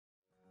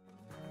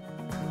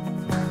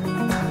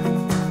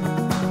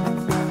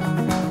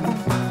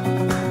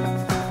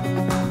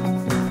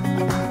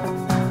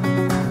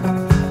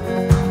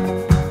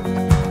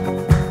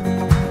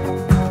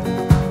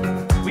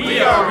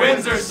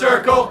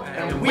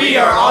we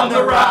are on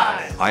the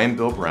rise. I am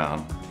Bill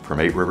Brown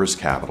from 8 Rivers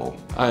Capital.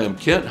 I am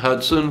Kent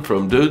Hudson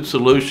from Dude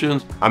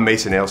Solutions. I'm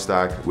Mason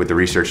Ailstock with the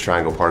Research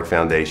Triangle Park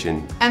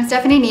Foundation. I'm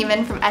Stephanie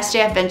Neiman from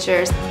SJF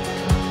Ventures.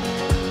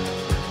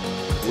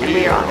 And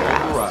we are on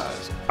the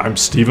rise. I'm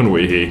Stephen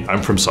Weehee.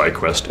 I'm from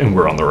SideQuest, and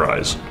we're on the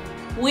rise.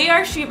 We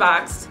are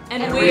Shoebox,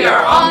 and we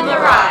are on the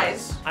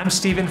rise. I'm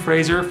Stephen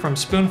Fraser from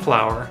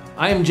Spoonflower.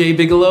 I am Jay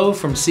Bigelow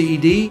from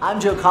CED.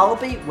 I'm Joe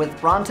Colopy with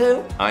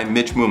Bronto. I'm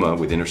Mitch Muma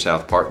with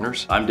InterSouth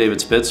Partners. I'm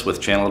David Spitz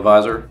with Channel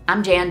Advisor.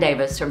 I'm Jan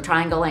Davis from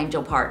Triangle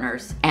Angel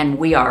Partners, and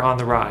we are on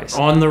the rise.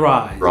 On the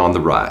rise. We're on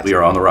the rise. We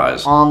are on the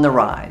rise. On the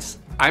rise.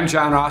 I'm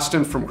John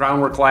Austin from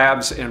Groundwork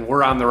Labs, and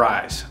we're on the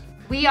rise.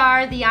 We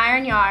are the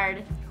Iron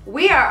Yard.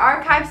 we are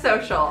Archive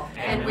Social,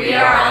 and we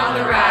are on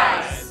the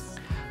rise.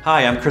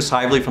 Hi, I'm Chris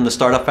Hively from the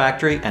Startup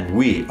Factory, and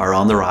we are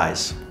on the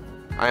rise.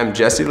 I am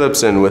Jesse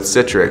Lipson with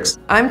Citrix.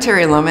 I'm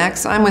Terry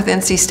Lomax. I'm with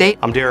NC State.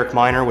 I'm Derek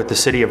Miner with the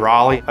City of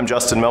Raleigh. I'm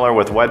Justin Miller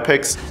with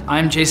WebPix.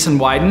 I'm Jason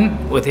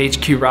Wyden with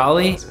HQ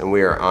Raleigh. And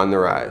we are on the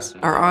rise.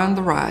 Are on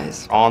the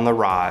rise. On the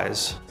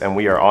rise. And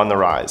we are on the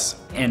rise.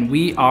 And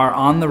we are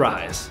on the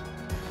rise.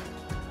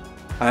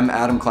 I'm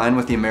Adam Klein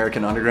with the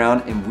American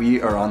Underground, and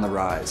we are on the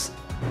rise.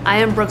 I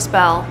am Brooks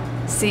Bell,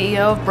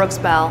 CEO of Brooks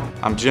Bell.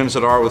 I'm Jim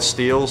Zadar with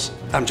Steels.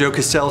 I'm Joe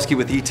Kostelski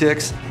with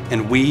ETIX,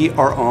 and we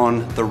are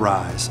on the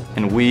rise.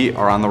 And we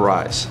are on the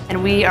rise.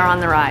 And we are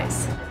on the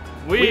rise.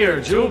 We are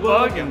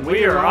Jewelbug, and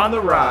we are on the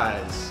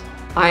rise.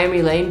 I am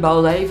Elaine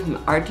Boley from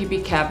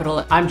RTB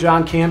Capital. I'm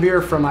John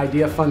Cambier from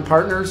Idea Fund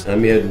Partners.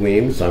 I'm Ed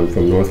Weems. I'm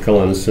from North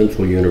Carolina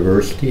Central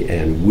University,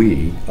 and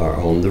we are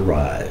on the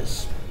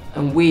rise.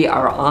 And we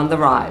are on the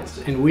rise.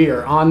 And we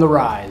are on the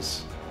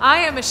rise. I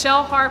am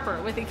Michelle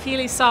Harper with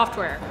Achilles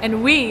Software,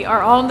 and we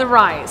are on the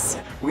rise.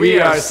 We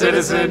are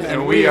Citizen,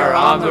 and we are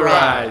on the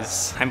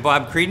rise. I'm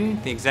Bob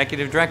Creedon, the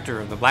Executive Director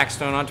of the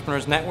Blackstone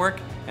Entrepreneurs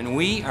Network, and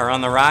we are on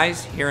the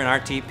rise here in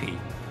RTP.